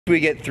we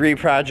get 3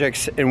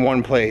 projects in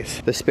one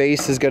place. The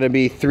space is gonna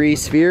be 3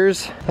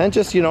 spheres and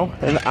just, you know,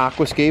 an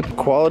Aquascape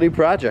quality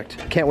project.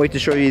 Can't wait to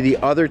show you the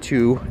other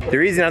 2. The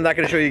reason I'm not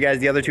gonna show you guys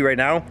the other 2 right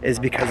now is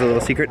because of a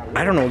little secret.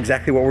 I don't know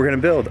exactly what we're gonna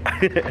build.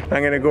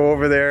 I'm gonna go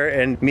over there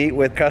and meet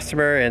with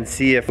customer and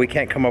see if we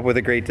can't come up with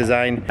a great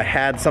design. I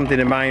had something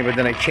in mind, but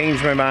then I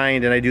changed my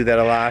mind, and I do that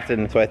a lot.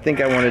 And so I think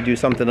I wanna do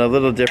something a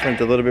little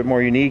different, a little bit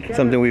more unique,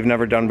 something we've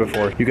never done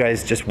before. You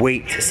guys just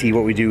wait to see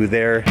what we do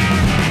there.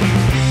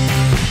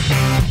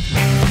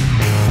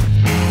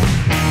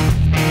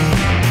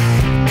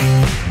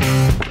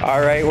 All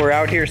right, we're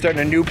out here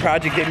starting a new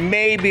project. It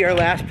may be our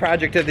last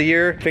project of the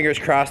year. Fingers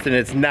crossed, and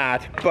it's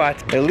not,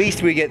 but at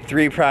least we get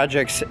 3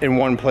 projects in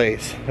one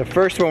place. The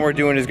first one we're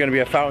doing is gonna be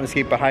a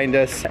Fountainscape behind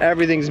us.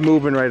 Everything's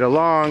moving right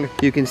along.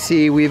 You can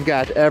see we've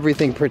got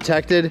everything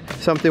protected.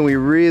 Something we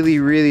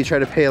really try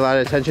to pay a lot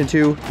of attention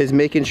to is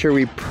making sure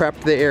we prep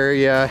the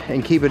area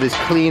and keep it as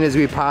clean as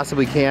we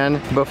possibly can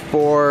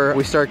before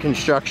we start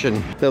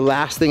construction. The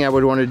last thing I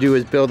would wanna do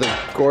is build a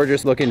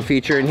gorgeous looking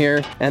feature in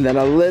here, and then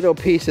a little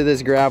piece of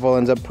this gravel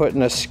ends up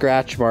putting a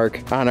scratch mark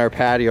on our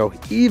patio.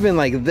 Even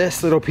like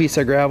this little piece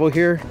of gravel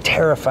here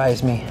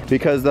terrifies me,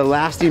 because the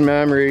lasting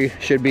memory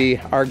should be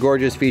our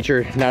gorgeous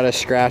feature, not a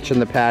scratch in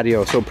the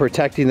patio. So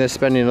protecting this,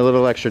 spending a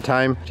little extra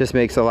time, just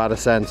makes a lot of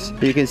sense.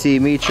 You can see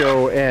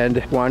Micho and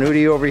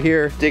Juanudi over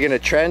here digging a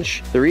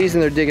trench. The reason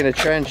they're digging a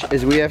trench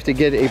is we have to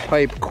get a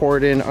pipe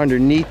cored in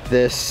underneath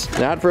this,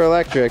 not for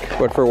electric,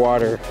 but for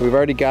water. We've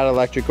already got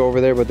electric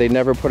over there, but they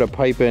never put a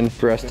pipe in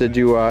for us to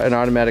do an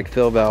automatic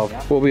fill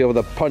valve. We'll be able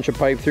to punch a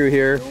pipe through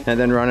here and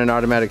then run an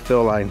automatic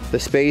fill line. The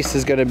space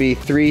is gonna be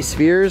 3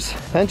 spheres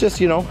and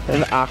just, you know,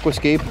 an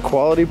Aquascape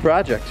quality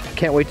project.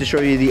 Can't wait to show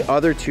you the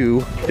other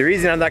 2. The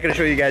reason I'm not gonna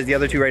show you guys the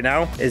other 2 right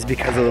now is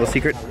because of a little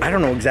secret. I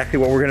don't know exactly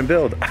what we're gonna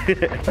build.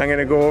 I'm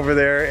gonna go over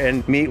there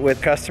and meet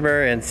with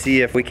customer and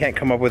see if we can't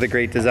come up with a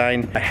great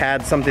design. I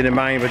had something in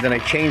mind, but then I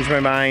changed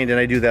my mind, and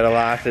I do that a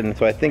lot. And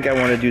so I think I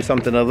wanna do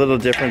something a little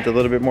different, a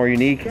little bit more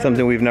unique,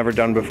 something we've never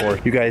done before.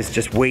 You guys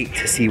just wait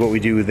to see what we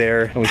do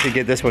there, and we should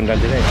get this one done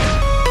today.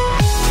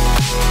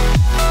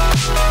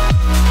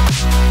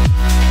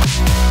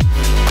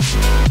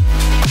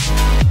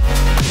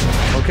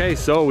 Okay,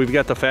 so we've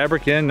got the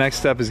fabric in. Next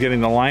step is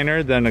getting the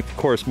liner, then of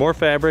course more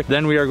fabric.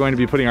 Then we are going to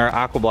be putting our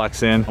aqua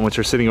blocks in, which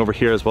are sitting over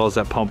here, as well as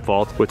that pump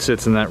vault, which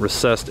sits in that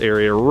recessed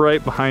area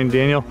right behind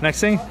Daniel.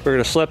 Next thing, we're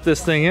gonna slap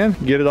this thing in,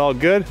 get it all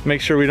good,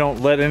 make sure we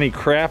don't let any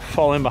crap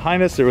fall in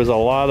behind us. There was a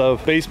lot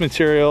of base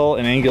material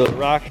and angular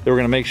rock that we're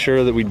gonna make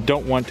sure that we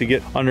don't want to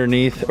get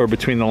underneath or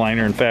between the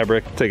liner and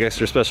fabric. Take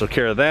extra special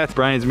care of that.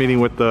 Brian's meeting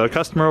with the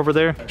customer over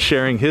there,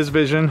 sharing his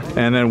vision,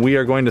 and then we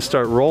are going to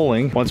start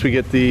rolling. Once we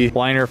get the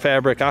liner,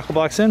 fabric, aqua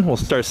blocks in, we'll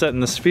start setting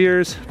the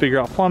spheres, figure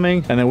out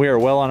plumbing, and then we are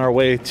well on our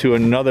way to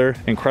another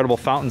incredible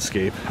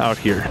Fountainscape out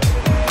here.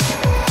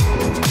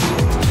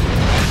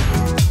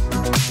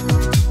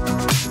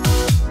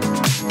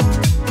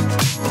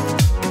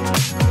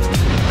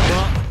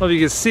 I don't know if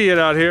you can see it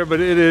out here, but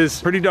it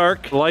is pretty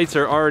dark. The lights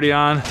are already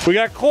on. We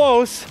got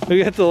close.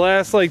 We got the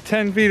last like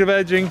 10 feet of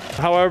edging.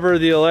 However,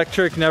 the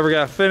electric never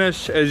got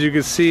finished. As you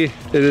can see,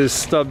 it is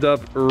stubbed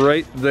up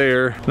right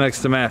there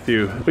next to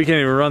Matthew. We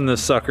can't even run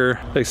this sucker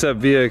except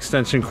via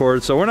extension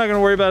cord. So we're not gonna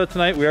worry about it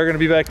tonight. We are gonna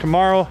be back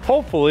tomorrow,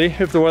 hopefully,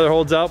 if the weather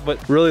holds out,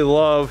 but really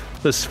love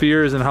the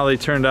spheres and how they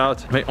turned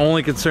out. My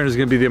only concern is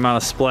gonna be the amount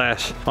of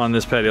splash on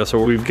this patio.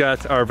 So we've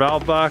got our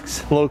valve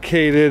box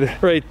located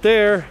right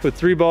there with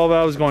 3 ball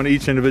valves going to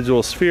each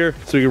individual sphere,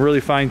 so we can really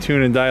fine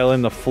tune and dial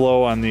in the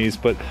flow on these.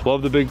 But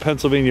love the big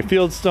Pennsylvania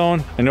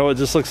fieldstone. I know it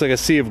just looks like a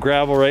sea of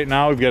gravel right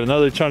now. We've got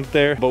another chunk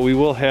there, but we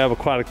will have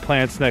aquatic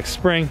plants next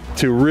spring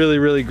to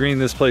really green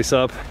this place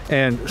up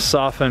and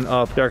soften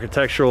up the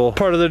architectural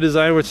part of the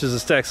design, which is the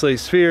stacked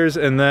slate spheres,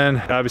 and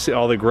then obviously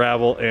all the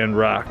gravel and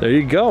rock. There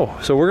you go.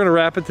 So we're gonna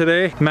wrap it today.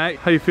 Matt,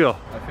 how you feel?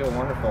 I feel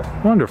wonderful.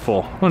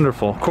 Wonderful,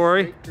 wonderful.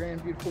 Corey? Great,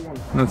 grand, beautiful one.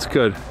 That's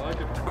good. I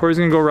like it. Corey's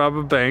gonna go rob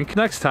a bank.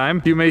 Next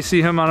time, you may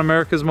see him on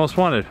America's Most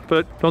Wanted,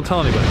 but don't tell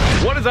anybody.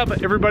 What is up,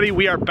 everybody?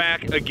 We are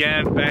back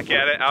again, back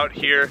at it out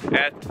here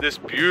at this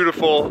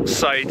beautiful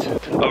site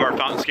of our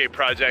Fountainscape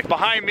project.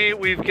 Behind me,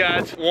 we've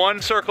got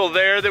one circle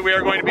there that we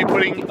are going to be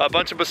putting a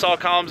bunch of basalt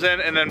columns in,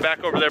 and then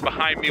back over there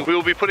behind me, we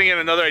will be putting in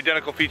another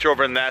identical feature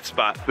over in that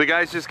spot. The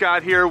guys just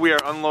got here. We are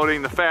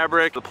unloading the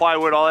fabric, the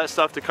plywood, all that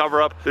stuff to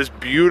cover up this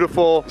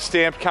beautiful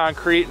stamped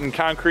concrete and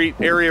concrete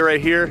area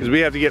right here, because we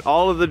have to get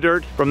all of the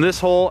dirt from this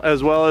hole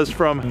as well as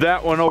from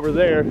that one over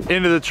there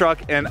into the truck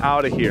and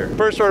out of here.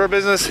 First order of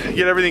business,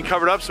 get everything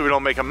covered up so we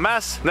don't make a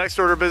mess. Next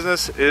order of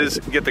business is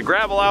get the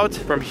gravel out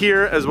from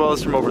here as well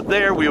as from over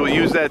there. We will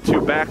use that to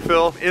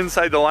backfill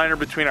inside the liner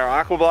between our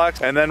aqua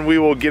blocks, and then we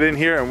will get in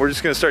here and we're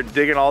just gonna start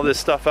digging all this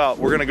stuff out.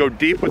 We're gonna go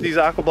deep with these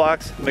aqua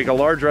blocks, make a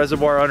large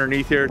reservoir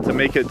underneath here to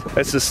make it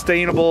as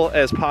sustainable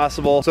as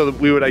possible, so that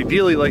we would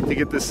ideally like to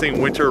get this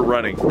thing winter winter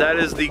running. That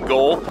is the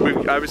goal. We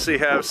obviously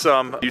have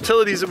some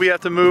utilities that we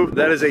have to move.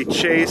 That is a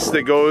chase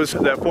that goes,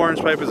 that 4-inch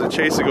pipe is a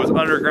chase that goes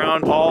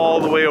underground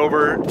all the way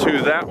over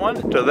to that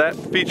one, to that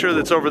feature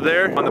that's over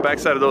there on the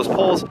backside of those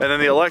poles. And then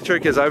the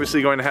electric is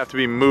obviously going to have to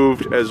be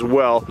moved as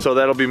well. So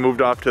that'll be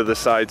moved off to the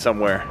side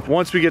somewhere.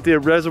 Once we get the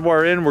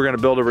reservoir in, we're gonna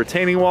build a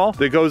retaining wall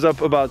that goes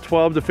up about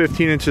 12 to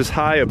 15 inches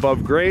high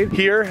above grade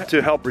here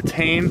to help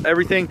retain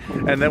everything.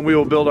 And then we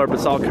will build our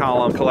basalt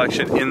column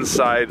collection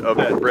inside of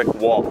that brick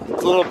wall.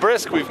 It's a little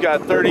brisk. We've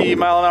got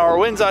 30-mile-an-hour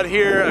winds out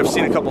here. I've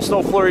seen a couple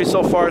snow flurries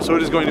so far, so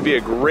it is going to be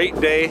a great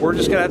day. We're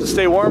just gonna have to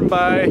stay warm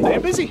by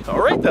staying busy.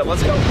 All right then,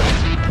 let's go.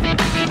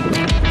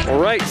 All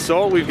right,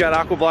 so we've got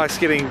aqua blocks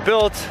getting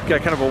built.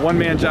 Got kind of a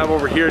one-man job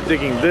over here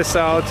digging this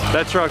out.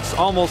 That truck's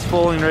almost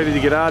full and ready to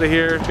get out of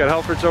here. Got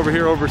helpers over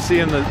here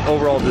overseeing the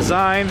overall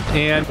design,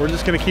 and we're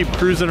just gonna keep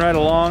cruising right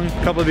along.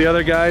 A couple of the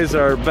other guys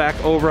are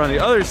back over on the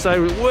other side,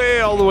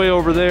 way all the way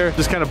over there,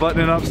 just kind of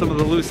buttoning up some of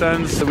the loose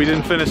ends that we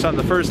didn't finish on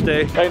the first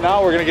day. Right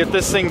now, we're gonna get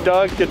this thing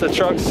dug, get the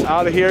trucks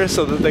out of here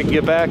so that they can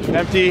get back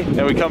empty,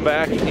 and we come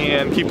back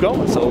and keep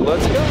going. So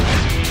let's go.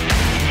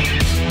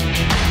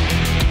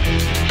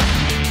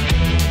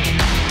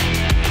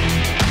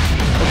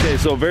 Okay,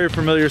 so very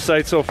familiar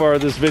sight so far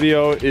of this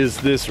video is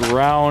this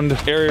round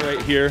area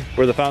right here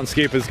where the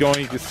Fountainscape is going.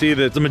 You can see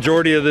that the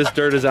majority of this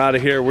dirt is out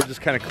of here. We're just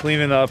kind of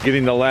cleaning up,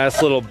 getting the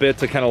last little bit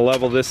to kind of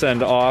level this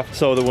end off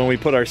so that when we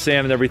put our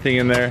sand and everything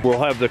in there, we'll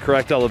have the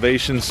correct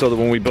elevation so that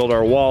when we build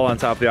our wall on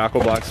top of the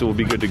aqua blocks, it will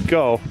be good to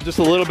go. Just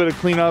a little bit of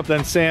cleanup,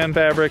 then sand,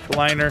 fabric,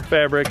 liner,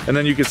 fabric, and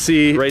then you can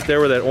see right there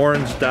where that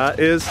orange dot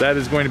is, that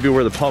is going to be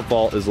where the pump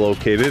vault is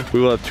located. We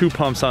will have 2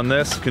 pumps on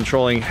this,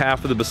 controlling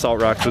half of the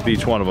basalt rocks with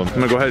each one of them. I'm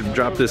gonna go ahead and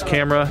drop this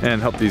camera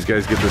and help these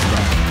guys get this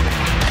done.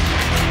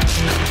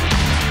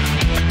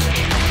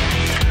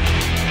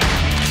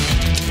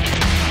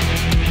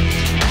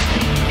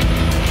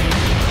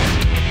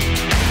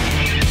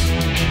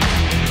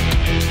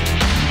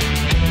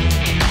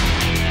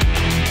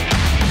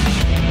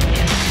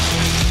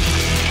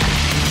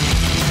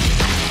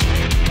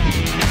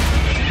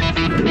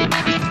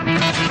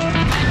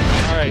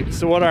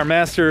 So what our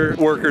master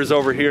workers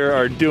over here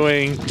are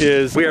doing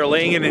is we are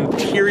laying an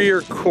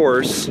interior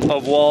course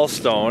of wall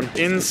stone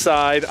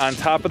inside on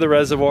top of the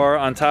reservoir,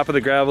 on top of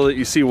the gravel that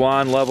you see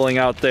Juan leveling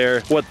out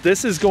there. What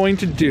this is going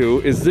to do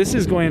is this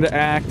is going to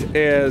act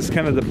as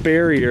kind of the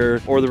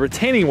barrier or the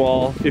retaining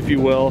wall, if you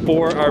will,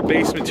 for our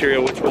base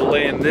material, which will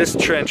lay in this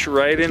trench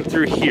right in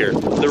through here.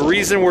 The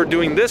reason we're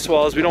doing this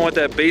wall is we don't want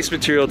that base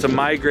material to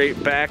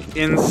migrate back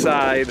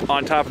inside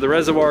on top of the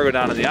reservoir, go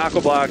down in the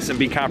aqua blocks and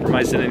be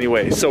compromised in any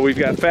way. So we've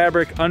got fabric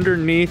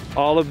underneath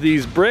all of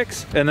these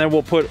bricks, and then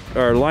we'll put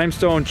our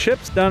limestone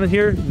chips down in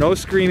here, no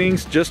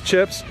screenings, just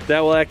chips.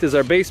 That will act as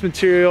our base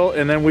material,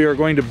 and then we are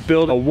going to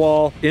build a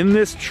wall in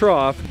this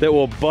trough that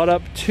will butt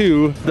up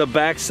to the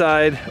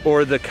backside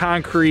or the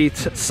concrete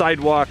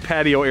sidewalk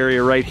patio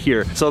area right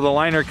here. So the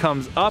liner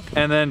comes up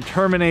and then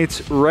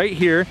terminates right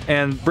here,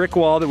 and brick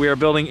wall that we are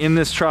building in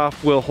this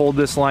trough will hold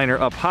this liner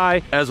up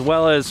high, as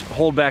well as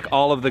hold back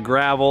all of the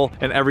gravel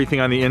and everything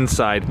on the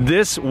inside.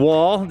 This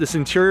wall, this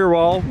interior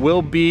wall,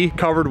 will be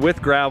covered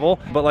with gravel,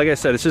 but like I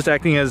said, it's just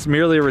acting as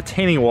merely a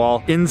retaining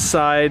wall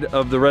inside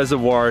of the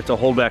reservoir to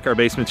hold back our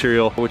base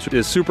material, which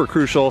is super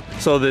crucial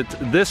so that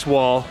this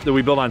wall that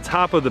we build on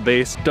top of the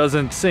base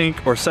doesn't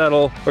sink or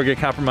settle or get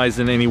compromised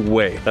in any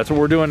way. That's what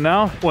we're doing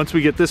now. Once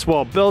we get this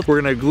wall built, we're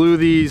gonna glue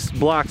these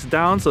blocks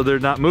down so they're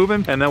not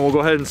moving, and then we'll go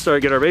ahead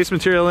and get our base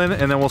material in,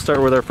 and then we'll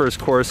start with our first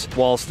course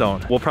wall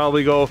stone. We'll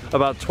probably go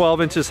about 12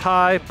 inches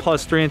high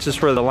plus 3 inches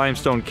for the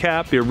limestone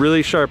cap, be a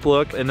really sharp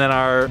look, and then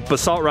our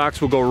basalt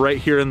rocks will go right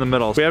here in the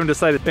middle. We haven't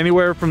decided.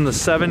 Anywhere from the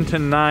 7 to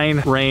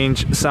 9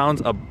 range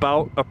sounds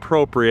about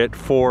appropriate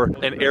for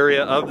an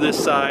area of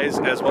this size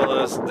as well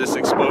as this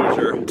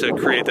exposure to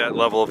create that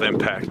level of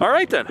impact. All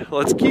right then,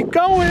 let's keep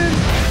going.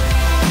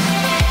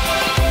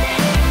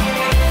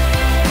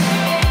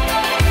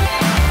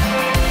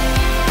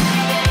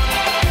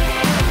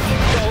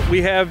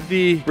 We have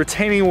the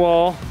retaining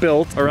wall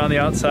built around the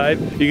outside.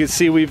 You can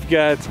see we've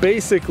got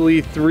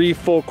basically 3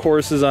 full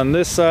courses on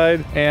this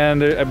side,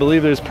 and I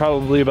believe there's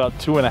probably about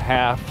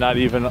 2.5, not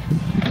even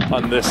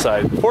on this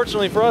side.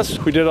 Fortunately for us,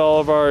 we did all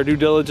of our due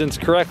diligence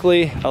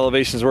correctly.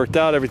 Elevations worked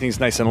out,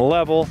 everything's nice and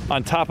level.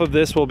 On top of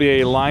this will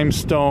be a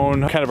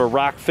limestone, kind of a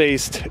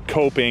rock-faced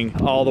coping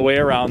all the way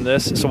around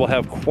this. So we'll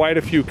have quite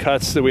a few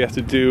cuts that we have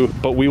to do,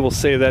 but we will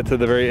save that to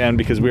the very end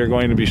because we are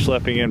going to be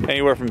schlepping in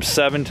anywhere from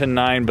 7 to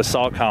 9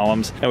 basalt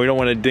columns, and we don't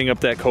want to ding up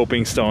that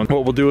coping stone.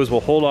 What we'll do is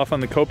we'll hold off on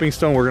the coping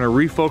stone. We're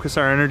going to refocus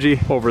our energy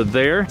over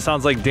there.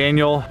 Sounds like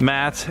Daniel,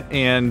 Matt,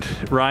 and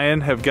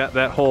Ryan have got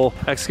that hole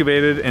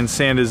excavated and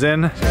sand is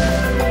in.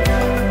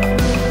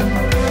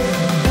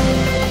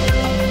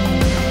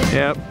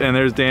 Yep, and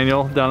there's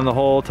Daniel down in the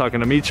hole talking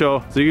to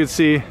Micho. So you can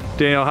see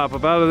Daniel hop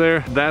up out of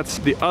there. That's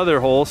the other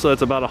hole, so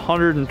that's about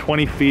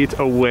 120 feet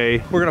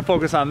away. We're gonna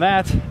focus on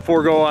that before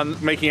we go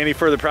on making any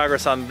further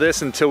progress on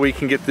this until we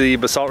can get the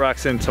basalt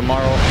rocks in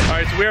tomorrow. All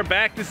right, so we are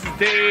back. This is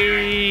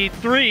day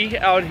 3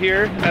 out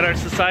here at our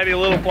Society of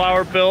Little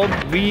Flower build.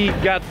 We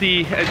got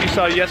the, as you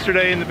saw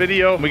yesterday in the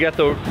video, we got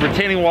the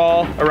retaining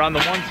wall around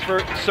the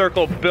one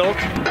circle built.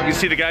 You can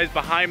see the guys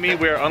behind me.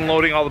 We are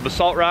unloading all the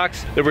basalt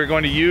rocks that we're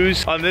going to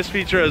use on this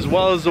feature, as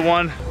well as the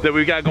one that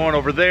we've got going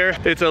over there.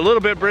 It's a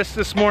little bit brisk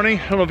this morning.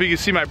 I don't know if you can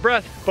see my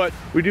breath, but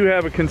we do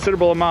have a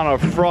considerable amount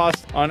of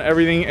frost on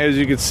everything, as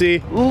you can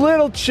see. A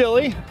little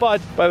chilly, but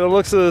by the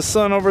looks of the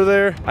sun over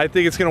there, I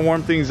think it's gonna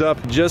warm things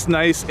up just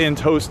nice and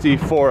toasty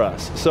for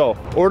us. So,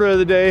 order of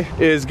the day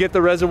is get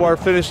the reservoir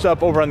finished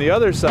up over on the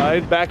other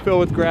side, backfill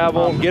with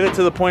gravel, get it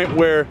to the point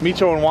where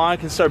Micho and Juan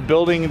can start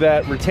building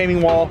that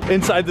retaining wall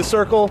inside the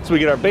circle, so we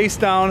get our base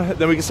down,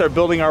 then we can start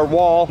building our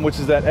wall, which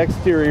is that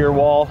exterior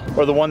wall,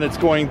 or the one that's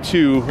going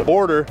to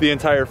border the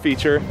entire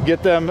feature.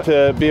 Get them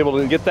to be able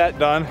to get that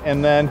done,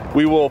 and then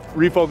we will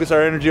refocus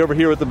our energy over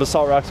here with the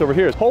basalt rocks over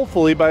here.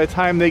 Hopefully by the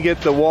time they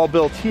get the wall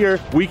built here,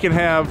 we can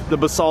have the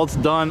basalts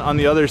done on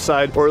the other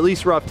side, or at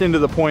least roughed into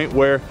the point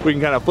where we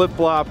can kind of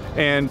flip-flop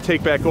and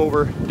take back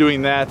over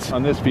doing that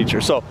on this feature.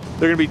 So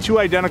they're gonna be 2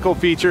 identical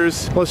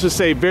features, let's just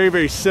say very,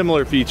 very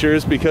similar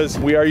features, because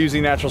we are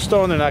using natural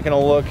stone. They're not gonna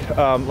look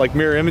like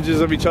mirror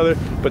images of each other,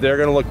 but they're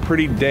gonna look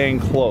pretty dang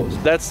close.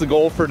 That's the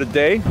goal for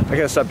today. I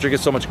gotta stop drinking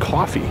so much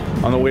coffee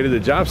on the way to the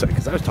job site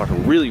because I was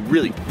talking really,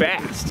 really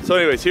fast. So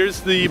anyways,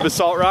 here's the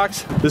basalt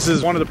rocks. This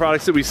is one of the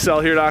products that we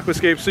sell here at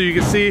Aquascape. So you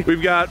can see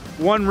we've got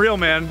one real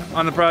man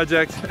on the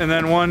project and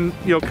then one,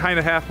 you know, kind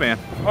of half man.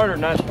 Harder,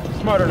 not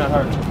smarter, not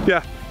harder.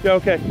 Yeah. Yeah,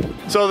 okay.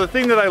 So the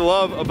thing that I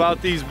love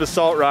about these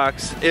basalt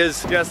rocks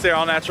is, yes, they're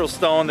all natural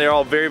stone. They're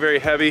all very, very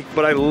heavy,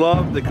 but I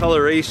love the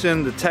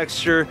coloration, the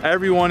texture.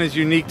 Everyone is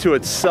unique to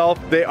itself.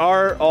 They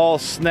are all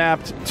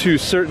snapped to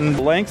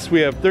certain lengths. We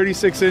have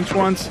 36-inch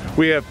ones,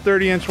 we have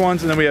 30-inch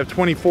ones, and then we have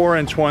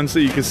 24-inch ones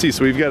that you can see.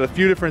 So we've got a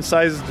few different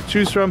sizes to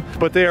choose from,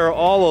 but they are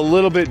all a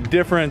little bit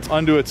different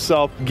unto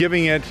itself,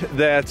 giving it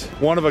that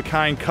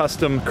one-of-a-kind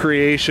custom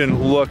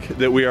creation look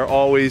that we are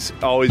always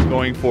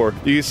going for.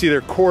 You can see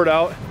they're cored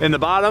out in the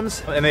bottom,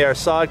 and they are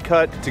sawed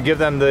cut to give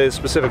them the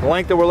specific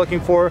length that we're looking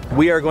for.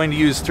 We are going to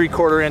use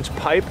 3/4-inch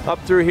pipe up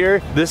through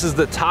here. This is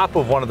the top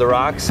of one of the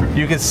rocks.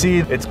 You can see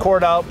it's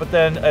cored out, but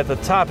then at the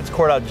top it's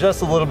cored out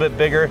just a little bit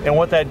bigger, and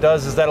what that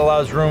does is that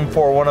allows room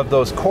for one of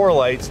those core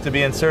lights to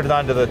be inserted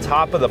onto the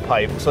top of the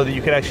pipe so that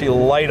you can actually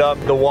light up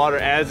the water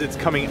as it's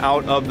coming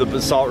out of the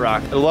basalt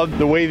rock. I love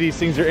the way these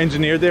things are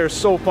engineered. They are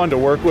so fun to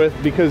work with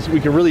because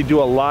we can really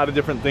do a lot of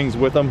different things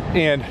with them,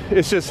 and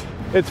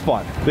it's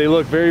fun. They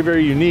look very,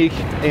 very unique,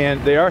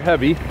 and they are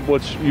heavy,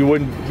 which you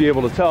wouldn't be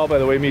able to tell by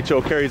the way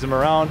Micho carries them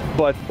around.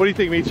 But what do you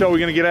think, Micho? Are we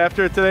gonna get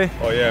after it today?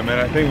 Oh yeah, man.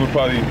 I think we'll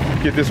probably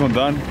get this one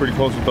done pretty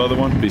close with the other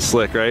one. Be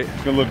slick, right?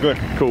 It's gonna look good.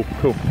 Cool,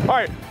 cool. All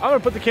right, I'm gonna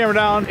put the camera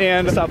down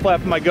and stop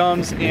flapping my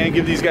gums and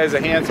give these guys a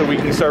hand so we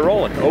can start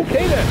rolling.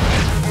 Okay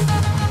then.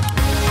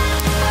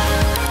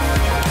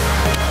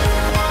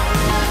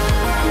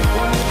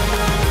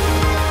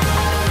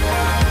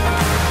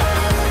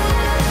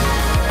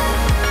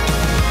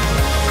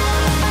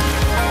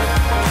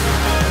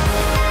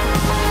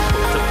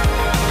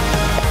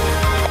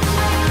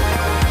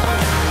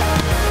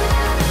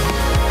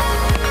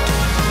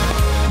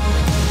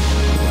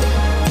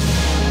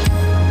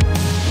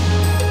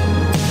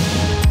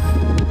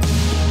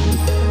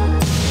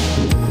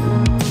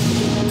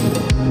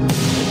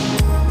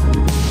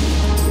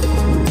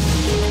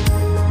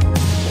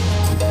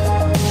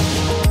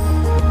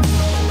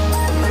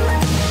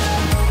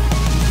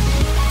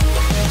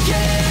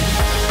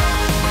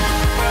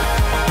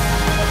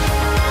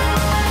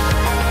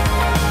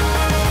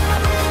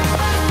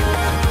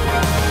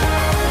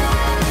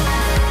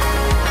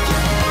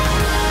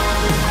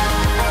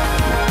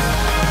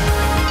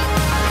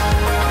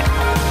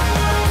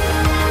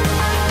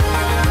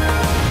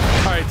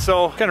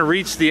 So kind of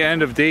reached the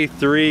end of day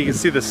 3. You can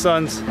see the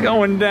sun's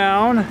going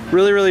down.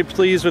 Really, really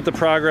pleased with the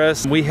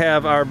progress. We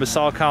have our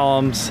basalt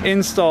columns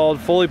installed,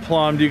 fully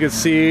plumbed. You can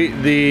see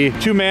the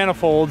 2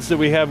 manifolds that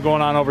we have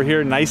going on over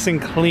here, nice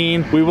and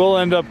clean. We will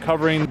end up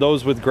covering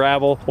those with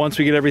gravel once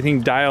we get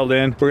everything dialed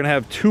in. We're gonna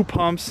have 2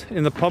 pumps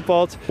in the pump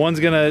vault. One's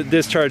gonna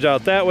discharge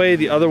out that way,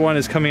 the other one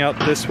is coming out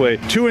this way.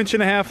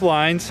 2.5-inch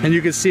lines, and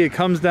you can see it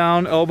comes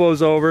down,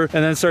 elbows over,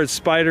 and then starts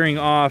spidering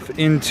off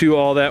into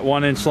all that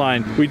 1-inch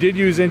line. We did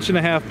use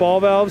 1.5-inch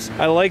ball valves.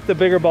 I like the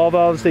bigger ball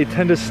valves. They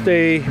tend to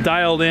stay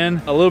dialed in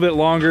a little bit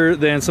longer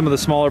than some of the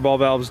smaller ball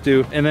valves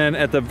do. And then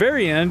at the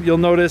very end, you'll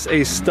notice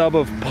a stub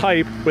of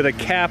pipe with a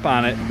cap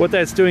on it. What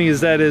that's doing is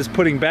that is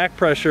putting back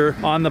pressure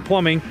on the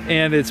plumbing,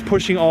 and it's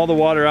pushing all the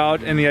water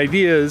out. And the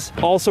idea is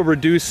also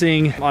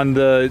reducing on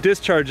the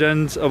discharge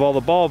ends of all the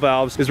ball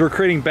valves is we're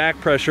creating back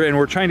pressure, and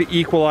we're trying to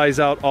equalize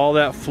out all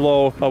that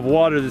flow of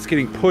water that's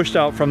getting pushed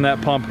out from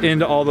that pump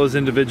into all those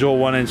individual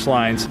 1-inch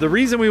lines. The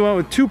reason we went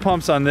with 2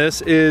 pumps on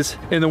this is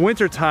in the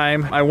winter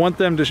time, I want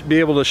them to be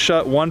able to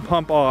shut one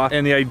pump off,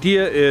 and the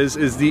idea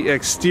is the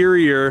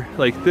exterior,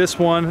 like this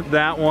one,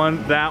 that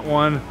one, that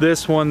one,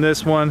 this one,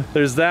 this one.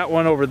 There's that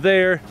one over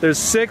there. There's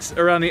 6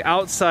 around the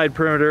outside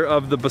perimeter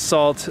of the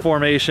basalt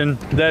formation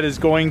that is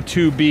going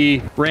to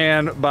be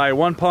ran by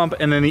one pump,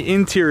 and then the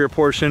interior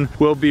portion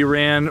will be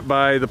ran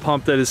by the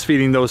pump that is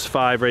feeding those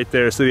 5 right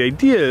there. So the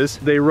idea is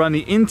they run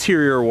the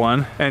interior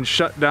one and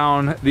shut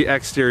down the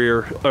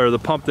exterior, or the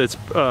pump that's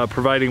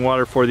providing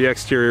water for the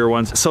exterior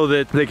ones, so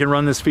that they can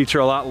run this feature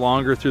a lot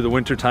longer through the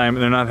winter time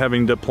and they're not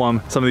having to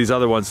plumb some of these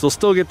other ones. They'll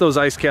still get those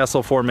ice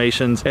castle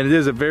formations, and it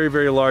is a very,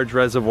 very large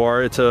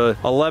reservoir. It's a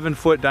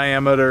 11-foot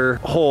diameter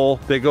hole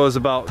that goes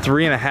about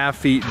 3.5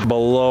 feet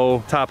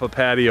below top of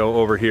patio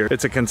over here.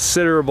 It's a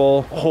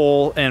considerable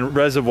hole and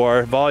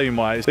reservoir volume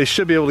wise. They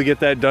should be able to get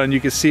that done. You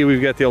can see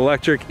we've got the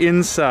electric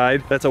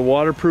inside. That's a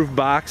waterproof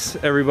box,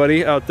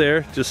 everybody out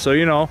there, just so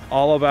you know.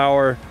 All of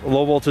our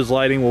low voltage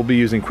lighting will be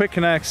using quick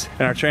connects,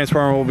 and our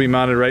transformer will be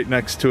mounted right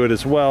next to it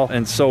as well,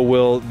 and so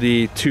will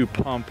the 2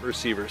 pump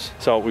receivers.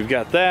 So we've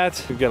got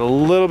that. We've got a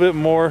little bit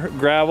more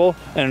gravel,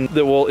 and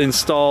that will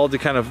install to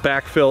kind of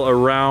backfill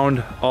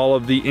around all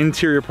of the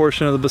interior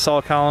portion of the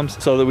basalt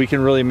columns so that we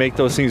can really make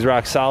those things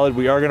rock solid.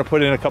 We are going to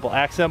put in a couple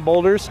accent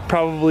boulders,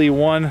 probably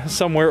one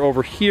somewhere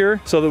over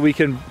here, so that we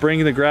can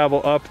bring the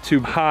gravel up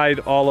to hide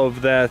all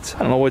of that, I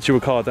don't know what you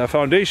would call it, that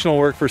foundational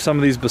work for some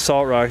of these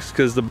basalt rocks,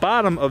 because the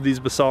bottom of these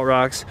basalt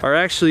rocks are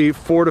actually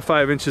 4 to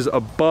 5 inches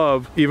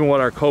above even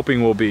what our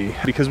coping will be,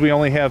 because we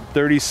only have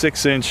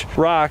 36-inch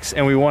rocks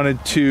and we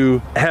wanted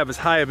to have as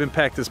high of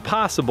impact as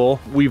possible.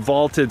 We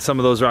vaulted some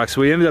of those rocks.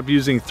 So we ended up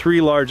using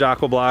 3 large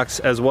aqua blocks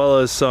as well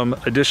as some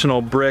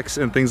additional bricks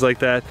and things like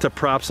that to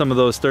prop some of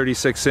those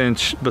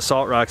 36-inch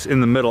basalt rocks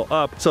in the middle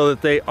up, so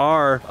that they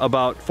are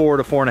about 4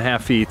 to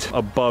 4.5 feet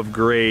above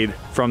grade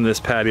from this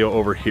patio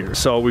over here.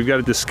 So we've got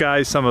to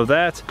disguise some of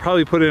that,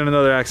 probably put in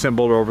another accent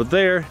boulder over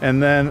there,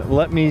 and then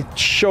let me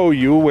show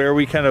you where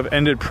we kind of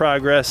ended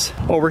progress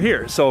over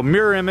here. So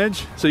mirror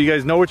image, so you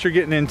guys know what you're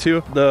getting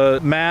into.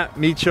 Matt,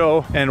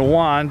 Micho, and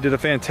Juan did a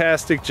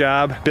fantastic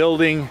job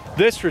building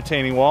this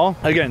retaining wall.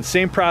 Again,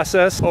 same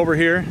process over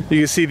here.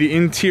 You can see the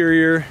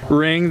interior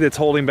ring that's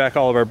holding back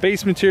all of our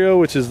base material,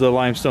 which is the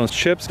limestone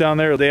chips down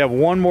there. They have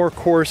one more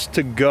course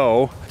to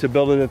go to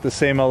build it at the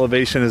same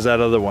elevation as that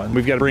other one.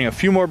 We've got to bring a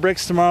few more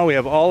bricks tomorrow. We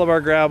have all of our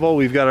gravel.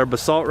 We've got our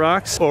basalt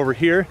rocks over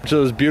here, which are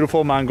those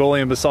beautiful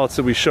Mongolian basalts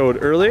that we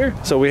showed earlier.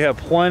 So we have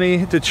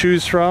plenty to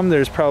choose from.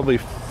 There's probably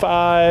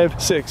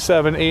 5, 6,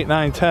 7, 8,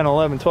 9, 10,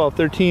 11, 12,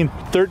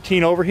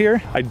 13 over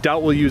here. I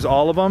doubt we'll use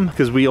all of them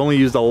because we only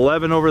used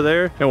 11 over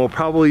there, and we'll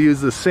probably use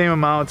the same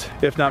amount,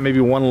 if not maybe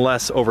one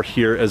less over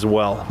here as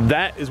well.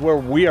 That is where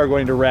we are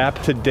going to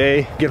wrap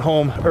today. Get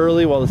home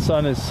early while the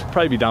sun is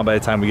probably be down by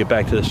the time we get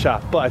back to the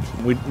shop, but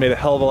we made a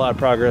hell of a lot of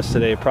progress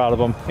today. Proud of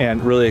them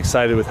and really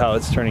excited with how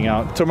it's turning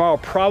out. Tomorrow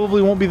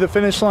probably won't be the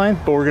finish line,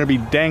 but we're gonna be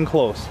dang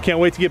close. Can't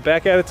wait to get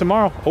back at it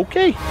tomorrow.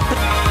 Okay.